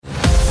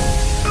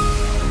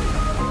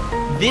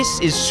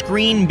This is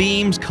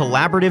ScreenBeam's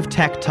Collaborative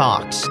Tech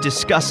Talks,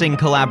 discussing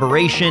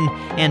collaboration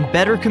and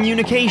better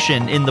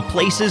communication in the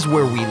places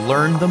where we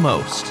learn the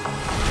most.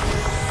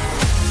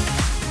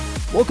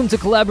 Welcome to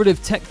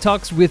Collaborative Tech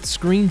Talks with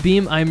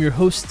ScreenBeam. I'm your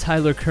host,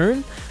 Tyler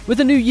Kern. With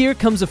a new year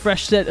comes a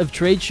fresh set of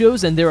trade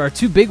shows, and there are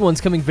two big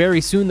ones coming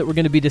very soon that we're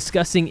going to be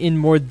discussing in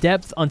more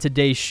depth on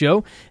today's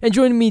show. And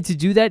joining me to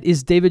do that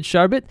is David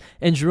Charbet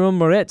and Jerome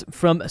Moret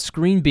from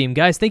ScreenBeam.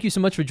 Guys, thank you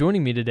so much for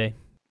joining me today.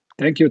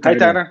 Thank you, Tyler.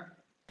 Hi, Tyler.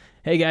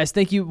 Hey guys,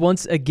 thank you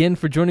once again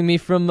for joining me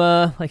from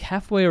like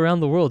halfway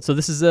around the world. So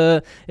this is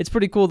it's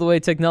pretty cool the way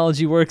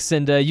technology works,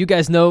 and you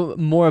guys know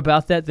more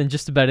about that than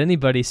just about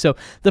anybody. So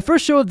the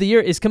first show of the year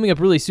is coming up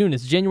really soon.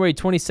 It's January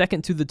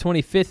 22nd to the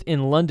 25th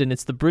in London.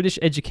 It's the British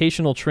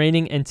Educational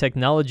Training and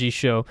Technology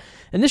Show.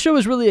 And this show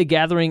is really a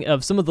gathering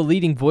of some of the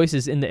leading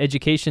voices in the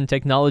education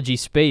technology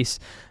space.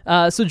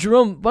 So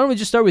Jerome, why don't we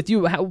just start with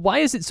you? Why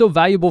is it so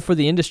valuable for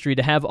the industry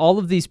to have all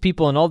of these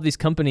people and all of these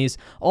companies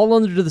all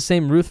under the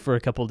same roof for a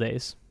couple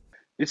days?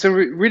 It's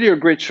really a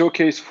great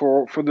showcase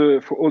for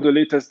all the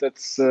latest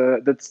that's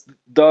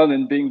done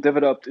and being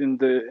developed in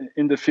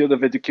the field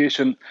of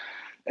education,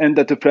 and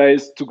that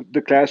applies to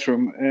the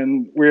classroom.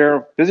 And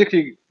we're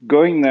basically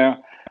going there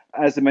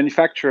as a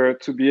manufacturer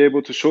to be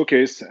able to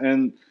showcase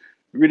and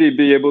really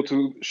be able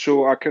to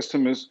show our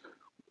customers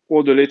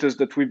all the latest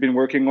that we've been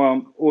working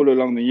on all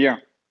along the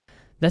year.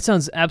 That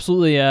sounds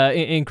absolutely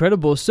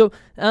incredible. So,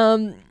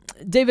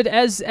 David,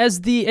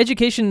 as the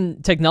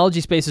education technology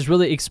space has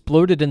really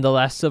exploded in the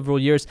last several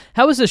years,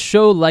 how is a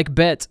show like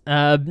BETT,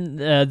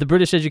 the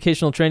British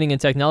Educational Training and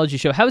Technology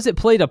Show, how has it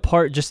played a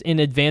part just in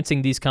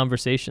advancing these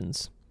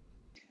conversations?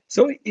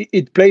 So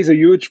it plays a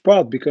huge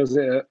part because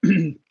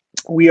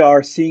we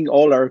are seeing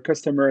all our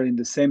customers in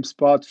the same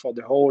spot for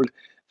the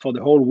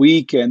whole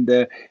week,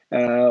 and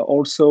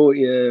also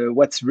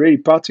what's very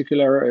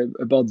particular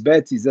about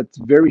BETT is that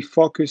very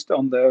focused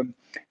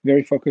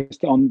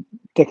on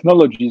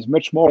technologies,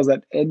 much more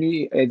than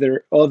any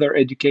other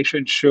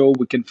education show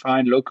we can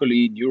find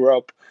locally in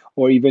Europe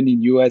or even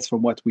in US,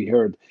 from what we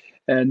heard.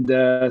 And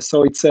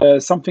so it's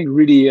something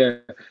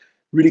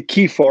really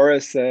key for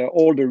us.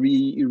 All the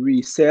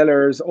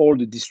resellers, all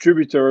the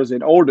distributors,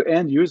 and all the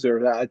end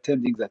users are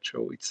attending that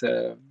show. It's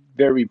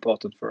very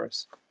important for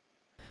us.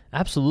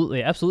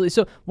 Absolutely, absolutely.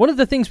 So one of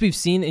the things we've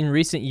seen in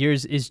recent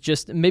years is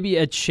just maybe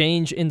a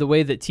change in the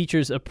way that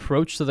teachers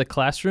approach to the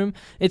classroom.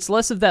 It's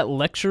less of that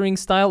lecturing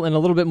style and a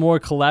little bit more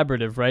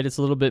collaborative, right? It's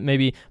a little bit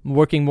maybe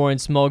working more in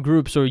small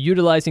groups or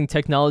utilizing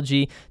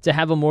technology to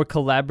have a more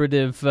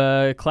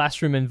collaborative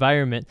classroom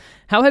environment.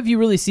 How have you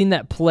really seen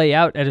that play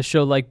out at a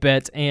show like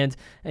BETT? And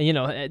you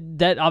know,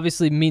 that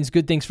obviously means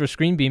good things for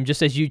ScreenBeam,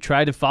 just as you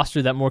try to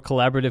foster that more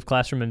collaborative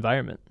classroom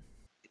environment.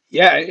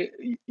 Yeah,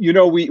 you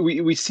know,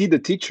 we see the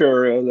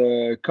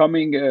teacher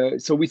coming.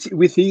 So we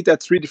see it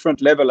at three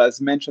different levels, as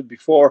mentioned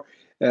before.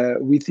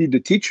 We see the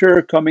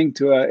teacher coming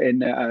to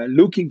and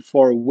looking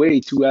for a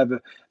way to have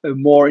a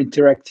more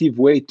interactive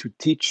way to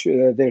teach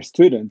their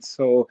students.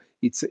 So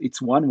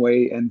it's one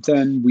way, and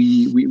then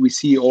we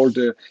see all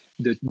the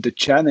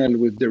channel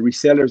with the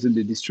resellers and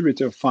the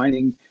distributor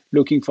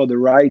looking for the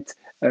right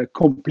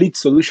complete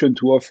solution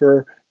to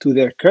offer to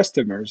their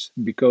customers,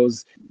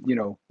 because you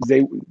know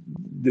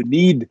the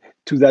need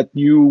to that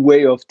new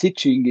way of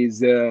teaching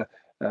is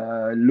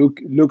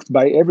looked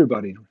by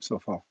everybody so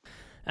far.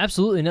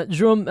 Absolutely. Now,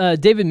 Jerome,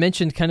 David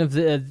mentioned kind of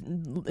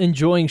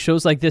enjoying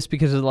shows like this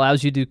because it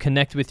allows you to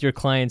connect with your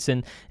clients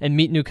and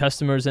meet new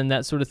customers and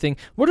that sort of thing.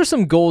 What are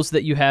some goals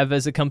that you have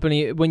as a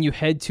company when you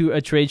head to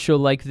a trade show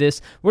like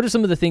this? What are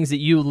some of the things that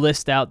you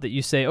list out that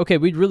you say, okay,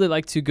 we'd really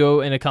like to go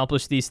and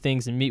accomplish these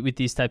things and meet with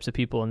these types of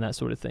people and that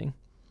sort of thing?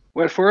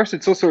 Well, for us,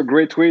 it's also a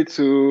great way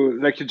to,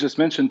 like you just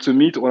mentioned, to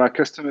meet all our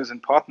customers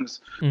and partners.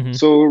 Mm-hmm.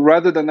 So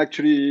rather than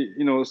actually,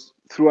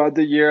 throughout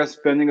the year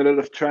spending a lot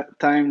of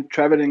time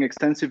traveling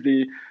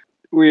extensively,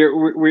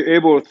 we're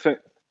able,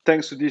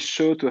 thanks to this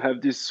show, to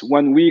have this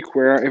 1 week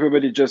where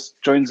everybody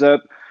just joins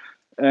up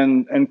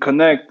and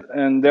connect,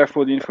 and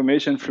therefore the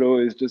information flow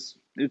is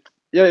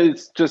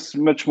it's just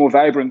much more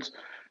vibrant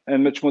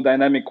and much more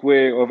dynamic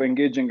way of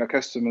engaging our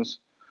customers,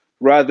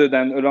 rather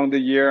than along the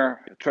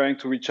year trying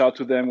to reach out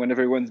to them when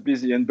everyone's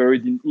busy and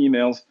buried in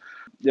emails.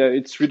 Yeah,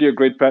 it's really a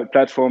great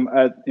platform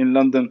in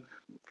London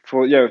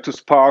to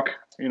spark,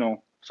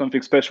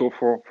 something special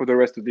for the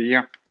rest of the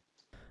year.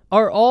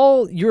 Are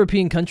all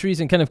European countries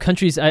and kind of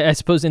countries, I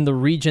suppose, in the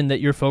region that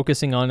you're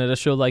focusing on at a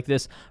show like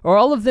this, are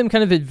all of them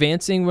kind of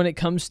advancing when it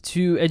comes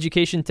to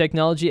education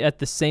technology at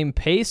the same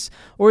pace?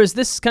 Or is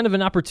this kind of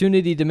an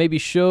opportunity to maybe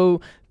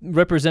show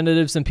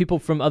representatives and people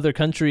from other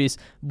countries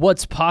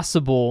what's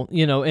possible,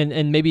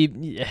 and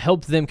maybe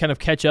help them kind of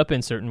catch up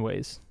in certain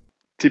ways?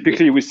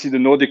 Typically, we see the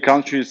Nordic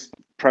countries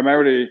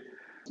primarily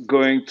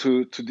going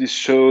to these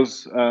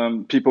shows,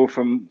 people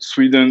from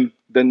Sweden,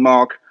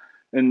 Denmark,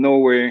 and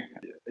Norway.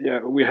 Yeah,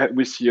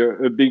 we see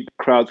a big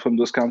crowd from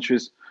those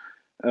countries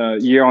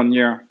year on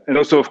year, and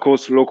also, of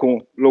course,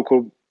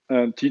 local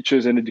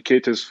teachers and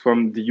educators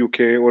from the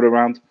UK all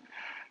around,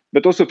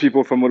 but also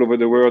people from all over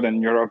the world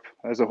and Europe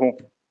as a whole.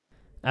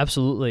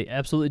 Absolutely,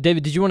 absolutely.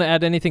 David, did you want to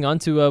add anything on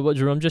to what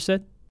Jerome just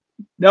said?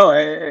 No,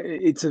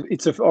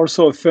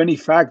 also a funny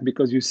fact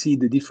because you see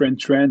the different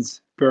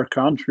trends per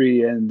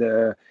country, and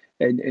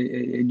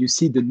you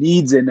see the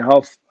needs and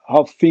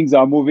how things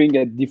are moving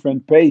at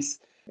different pace.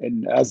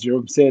 And as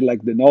Jerome said,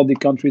 like the Nordic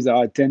countries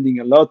are attending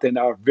a lot and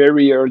are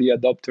very early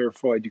adopter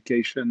for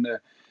education,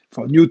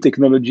 for new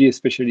technology,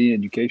 especially in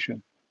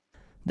education.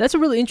 That's a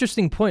really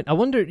interesting point. I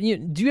wonder, do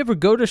you ever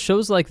go to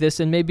shows like this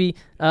and maybe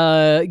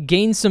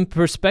gain some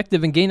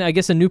perspective and gain, I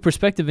guess, a new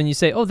perspective, and you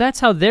say, oh, that's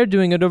how they're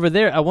doing it over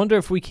there. I wonder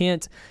if we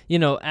can't,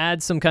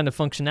 add some kind of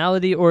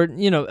functionality or,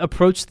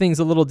 approach things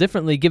a little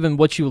differently given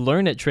what you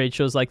learn at trade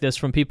shows like this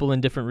from people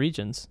in different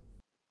regions.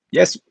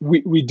 Yes,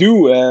 we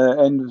do.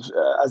 And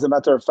as a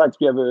matter of fact,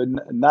 we have a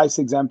nice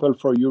example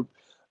for you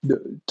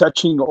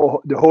touching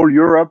the whole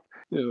Europe.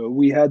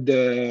 We had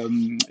the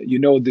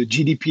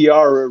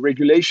GDPR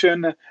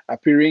regulation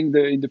appearing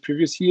in the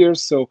previous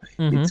years, so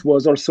it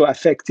was also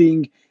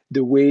affecting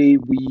the way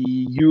we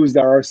used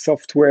our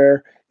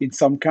software in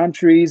some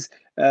countries.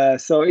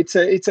 So it's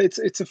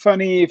a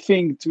funny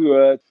thing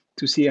to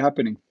see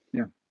happening.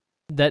 Yeah.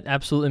 That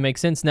absolutely makes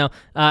sense. Now,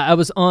 I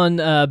was on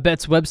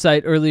BET's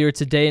website earlier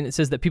today, and it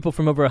says that people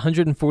from over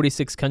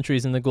 146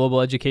 countries in the global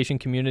education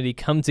community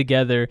come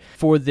together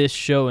for this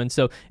show. And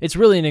so it's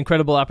really an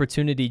incredible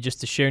opportunity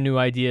just to share new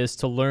ideas,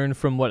 to learn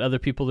from what other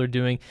people are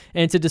doing,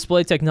 and to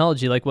display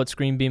technology like what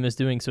ScreenBeam is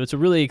doing. So it's a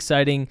really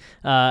exciting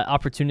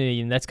opportunity,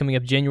 and that's coming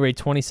up January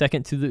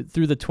 22nd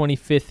through the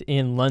 25th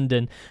in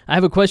London. I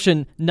have a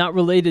question not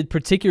related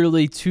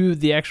particularly to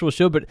the actual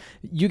show, but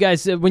you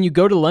guys, when you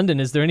go to London,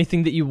 is there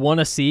anything that you want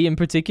to see in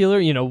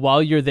particular,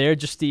 while you're there,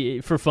 just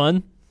for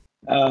fun?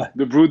 The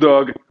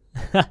Brewdog.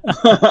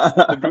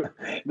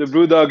 the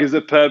Brewdog is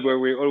a pub where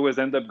we always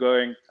end up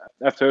going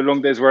after a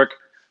long day's work.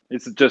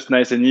 It's just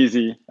nice and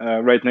easy,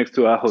 right next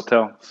to our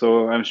hotel.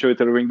 So I'm sure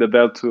it'll ring the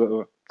bell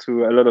to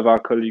a lot of our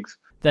colleagues.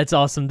 That's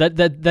awesome.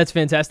 That's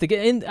fantastic.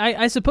 And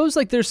I suppose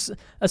like there's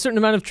a certain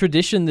amount of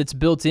tradition that's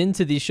built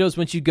into these shows.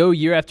 Once you go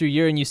year after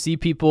year and you see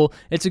people,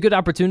 it's a good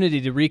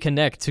opportunity to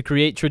reconnect, to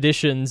create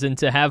traditions, and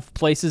to have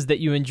places that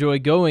you enjoy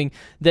going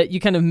that you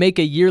kind of make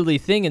a yearly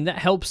thing. And that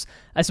helps,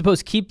 I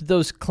suppose, keep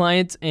those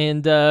client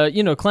and,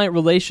 client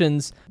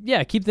relations,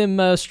 keep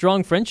them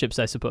strong friendships,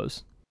 I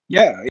suppose.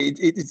 Yeah,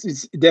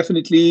 it's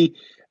definitely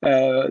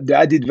the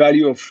added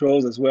value of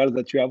shows as well,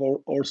 that you have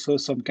also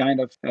some kind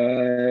of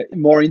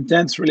more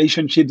intense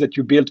relationship that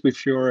you build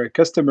with your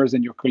customers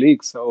and your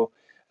colleagues. So,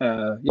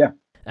 yeah.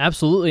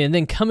 Absolutely. And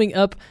then coming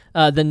up,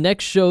 the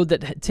next show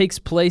that takes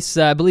place,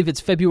 I believe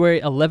it's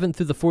February 11th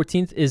through the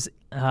 14th, is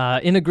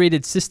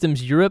Integrated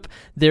Systems Europe.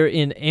 They're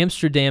in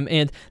Amsterdam.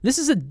 And this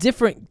is a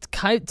different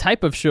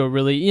type of show,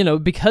 really,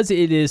 because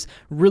it is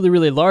really,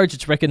 really large.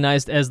 It's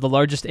recognized as the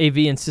largest AV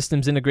and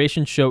systems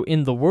integration show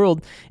in the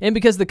world. And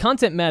because the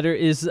content matter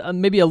is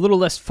maybe a little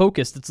less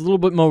focused, it's a little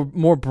bit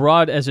more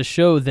broad as a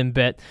show than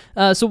BET.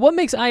 So what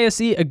makes ISE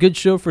a good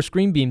show for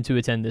ScreenBeam to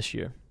attend this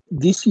year?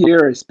 This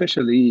year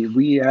especially,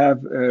 we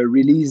have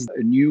released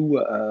a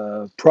new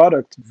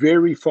product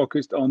very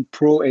focused on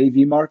Pro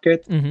AV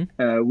market,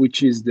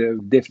 which is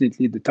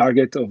definitely the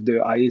target of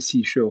the ISE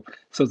show.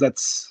 So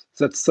that's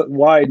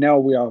why now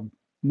we are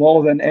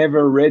more than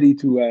ever ready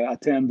to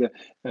attend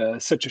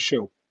such a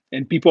show.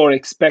 And people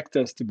expect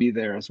us to be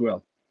there as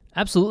well.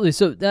 Absolutely.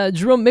 So,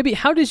 Jerome, maybe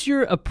how does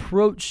your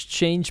approach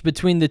change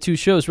between the two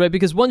shows, right?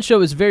 Because one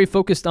show is very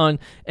focused on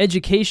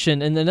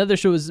education and another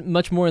show is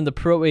much more in the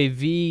Pro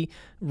AV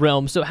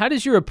realm. So how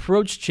does your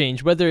approach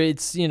change, whether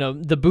it's,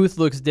 the booth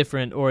looks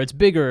different or it's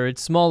bigger or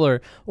it's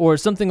smaller or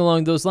something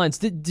along those lines?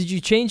 Did you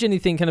change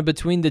anything kind of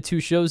between the two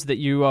shows that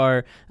you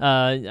are,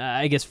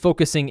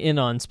 focusing in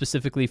on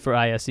specifically for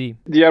ISE?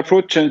 The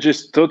approach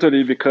changes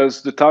totally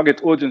because the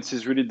target audience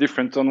is really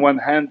different. On one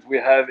hand, we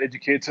have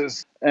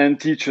educators and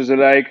teachers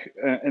alike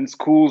and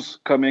schools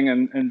coming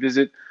and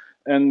visit.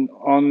 And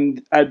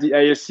at the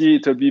ISE,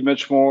 it'll be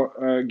much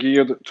more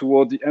geared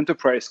toward the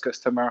enterprise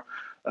customer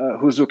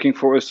who's looking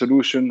for a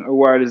solution, a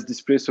wireless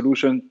display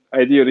solution,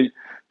 ideally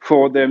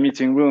for their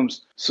meeting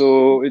rooms.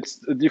 So it's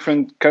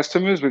different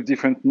customers with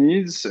different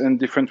needs and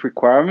different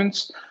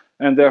requirements.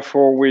 And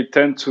therefore, we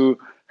tend to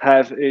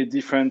have a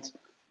different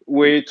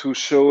way to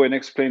show and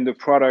explain the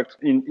product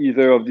in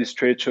either of these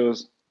trade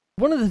shows.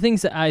 One of the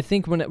things that I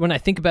think when I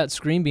think about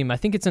ScreenBeam, I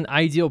think it's an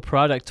ideal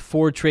product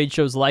for trade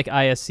shows like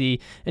ISE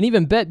and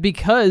even BET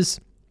because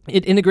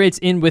it integrates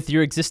in with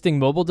your existing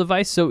mobile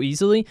device so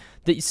easily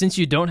that since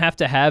you don't have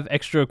to have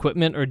extra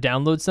equipment or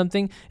download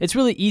something, it's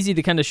really easy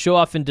to kind of show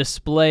off and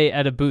display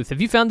at a booth.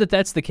 Have you found that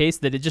that's the case,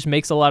 that it just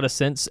makes a lot of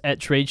sense at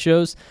trade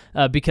shows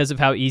because of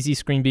how easy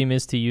ScreenBeam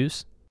is to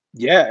use?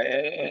 Yeah,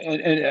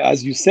 and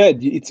as you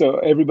said,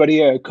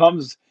 everybody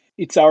comes.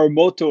 It's our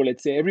motto.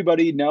 Let's say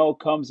everybody now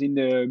comes in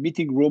the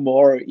meeting room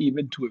or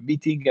even to a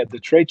meeting at the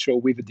trade show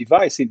with a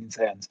device in his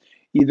hands,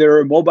 either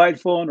a mobile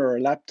phone or a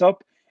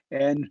laptop.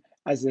 And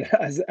as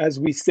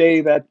we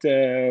say that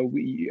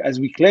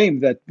we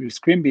claim that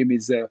ScreenBeam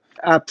is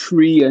app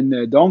free and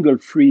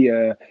dongle free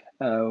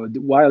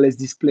wireless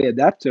display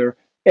adapter,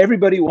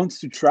 everybody wants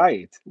to try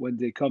it when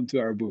they come to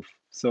our booth.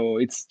 So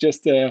it's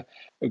just a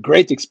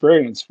great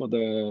experience for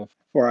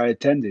our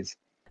attendees.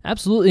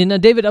 Absolutely. Now,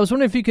 David, I was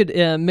wondering if you could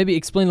maybe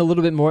explain a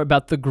little bit more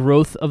about the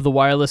growth of the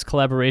wireless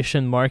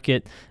collaboration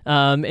market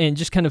and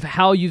just kind of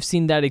how you've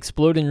seen that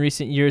explode in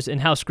recent years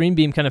and how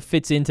ScreenBeam kind of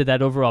fits into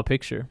that overall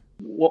picture.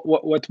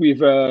 What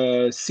we've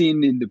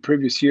seen in the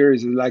previous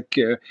years is like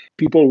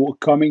people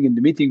coming in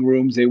the meeting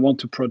rooms, they want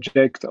to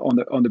project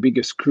on the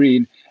bigger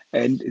screen,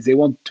 and they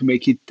want to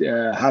make it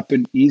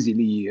happen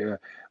easily.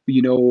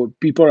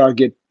 People are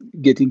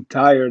getting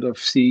tired of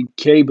seeing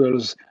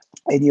cables,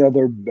 any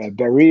other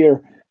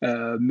barrier,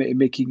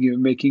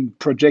 making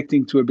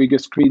projecting to a bigger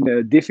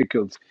screen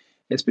difficult.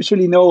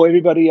 Especially now,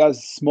 everybody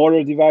has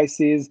smaller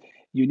devices.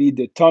 You need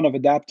a ton of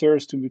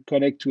adapters to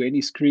connect to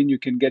any screen you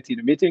can get in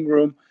a meeting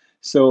room.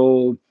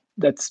 So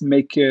that's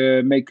make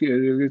a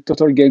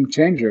total game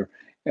changer.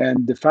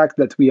 And the fact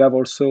that we have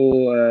also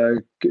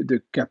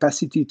the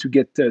capacity to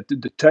get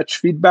the touch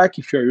feedback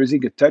if you're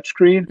using a touch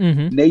screen,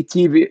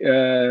 native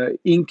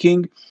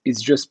inking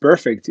is just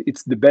perfect.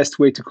 It's the best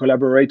way to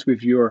collaborate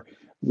with your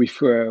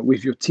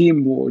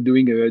team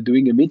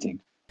doing a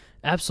meeting.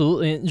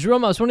 Absolutely. And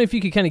Jerome, I was wondering if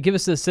you could kind of give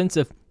us a sense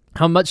of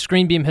how much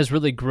ScreenBeam has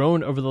really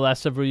grown over the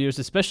last several years,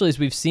 especially as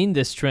we've seen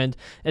this trend,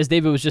 as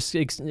David was just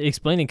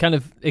explaining, kind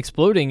of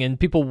exploding and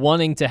people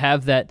wanting to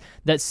have that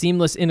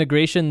seamless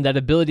integration, that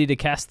ability to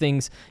cast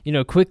things,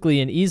 quickly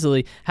and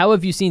easily. How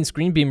have you seen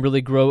ScreenBeam really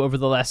grow over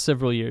the last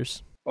several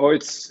years? Oh,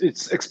 it's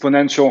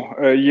exponential.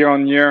 Year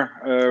on year,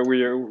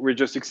 we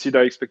just exceed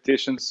our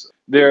expectations.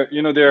 There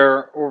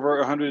are over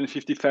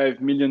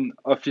 155 million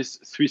Office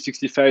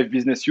 365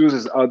 business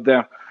users out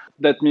there.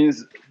 That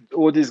means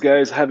all these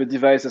guys have a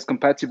device that's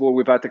compatible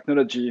with our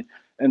technology,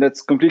 and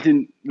that's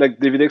completely, like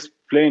David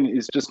explained,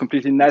 is just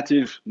completely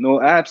native, no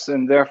apps,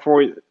 and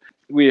therefore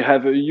we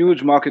have a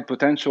huge market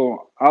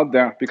potential out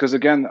there because,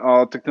 again,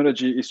 our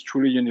technology is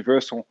truly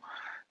universal.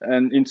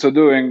 And in so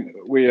doing,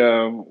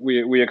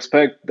 we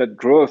expect that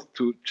growth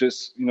to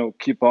just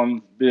keep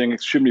on being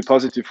extremely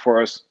positive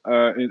for us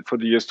for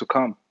the years to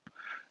come.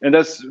 And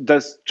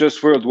that's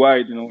just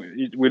worldwide.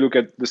 We look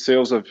at the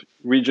sales of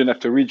region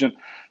after region,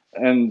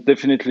 and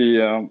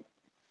definitely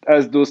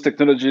as those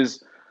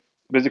technologies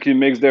basically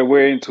makes their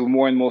way into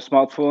more and more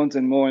smartphones,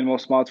 and more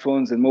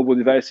smartphones and mobile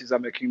devices are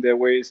making their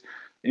ways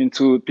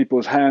into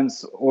people's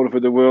hands all over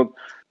the world,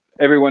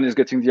 everyone is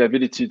getting the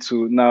ability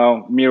to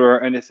now mirror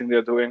anything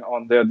they're doing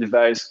on their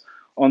device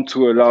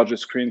onto a larger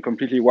screen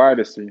completely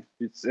wirelessly.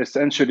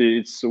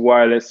 It's a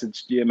wireless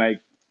HDMI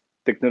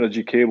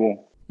technology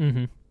cable.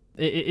 Mm-hmm.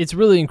 It's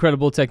really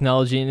incredible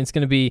technology, and it's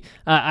going to be,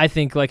 I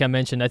think, like I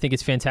mentioned, I think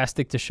it's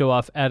fantastic to show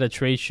off at a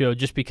trade show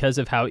just because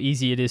of how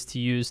easy it is to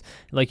use.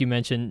 Like you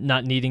mentioned,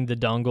 not needing the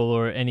dongle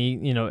or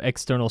any,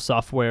 external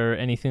software or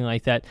anything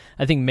like that,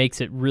 I think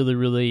makes it really,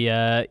 really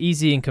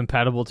easy and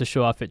compatible to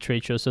show off at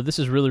trade shows. So this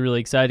is really,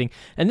 really exciting.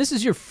 And this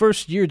is your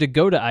first year to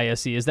go to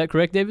ISE. Is that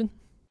correct, David?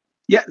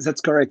 Yeah, that's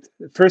correct.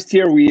 First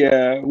year we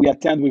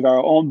attend with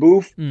our own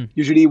booth.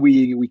 Usually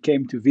we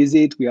came to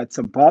visit. We had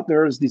some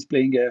partners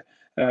displaying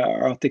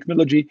our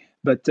technology,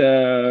 but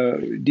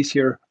this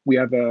year we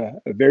have a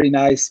very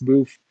nice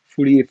booth,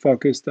 fully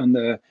focused on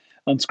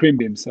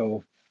ScreenBeam.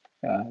 So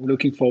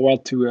looking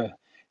forward to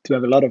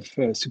have a lot of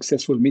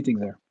successful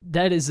meetings there.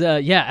 That is,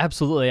 yeah,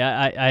 absolutely.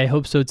 I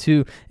hope so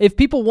too. If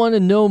people want to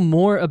know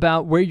more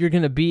about where you're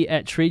going to be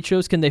at trade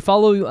shows, can they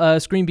follow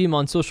ScreenBeam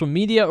on social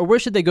media, or where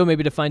should they go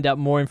maybe to find out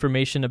more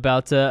information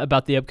about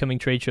the upcoming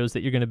trade shows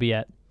that you're going to be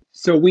at?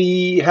 So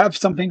we have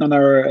something on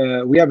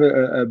our, we have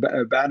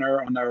a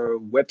banner on our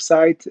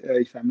website,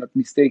 if I'm not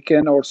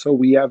mistaken. Also,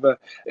 we have a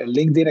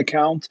LinkedIn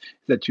account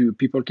that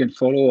people can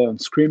follow on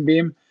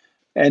ScreenBeam.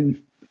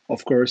 And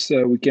of course,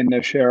 we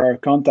can share our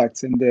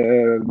contacts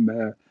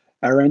and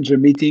arrange a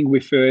meeting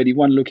with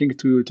anyone looking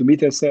to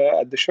meet us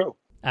at the show.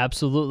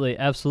 Absolutely,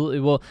 absolutely.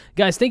 Well,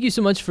 guys, thank you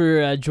so much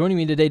for joining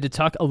me today to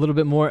talk a little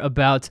bit more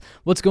about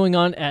what's going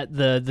on at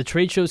the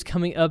trade shows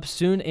coming up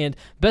soon. And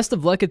best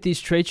of luck at these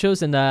trade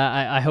shows, and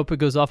I hope it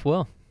goes off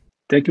well.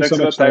 Thank you so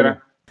much,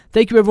 Tyler.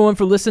 Thank you, everyone,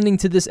 for listening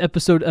to this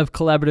episode of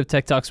Collaborative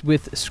Tech Talks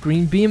with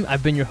ScreenBeam.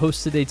 I've been your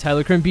host today,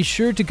 Tyler Kern. Be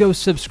sure to go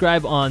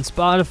subscribe on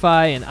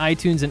Spotify and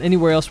iTunes and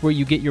anywhere else where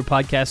you get your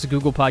podcasts,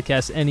 Google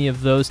Podcasts, any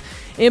of those.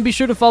 And be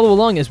sure to follow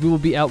along as we will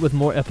be out with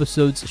more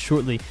episodes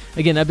shortly.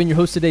 Again, I've been your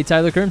host today,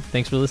 Tyler Kern.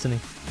 Thanks for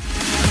listening.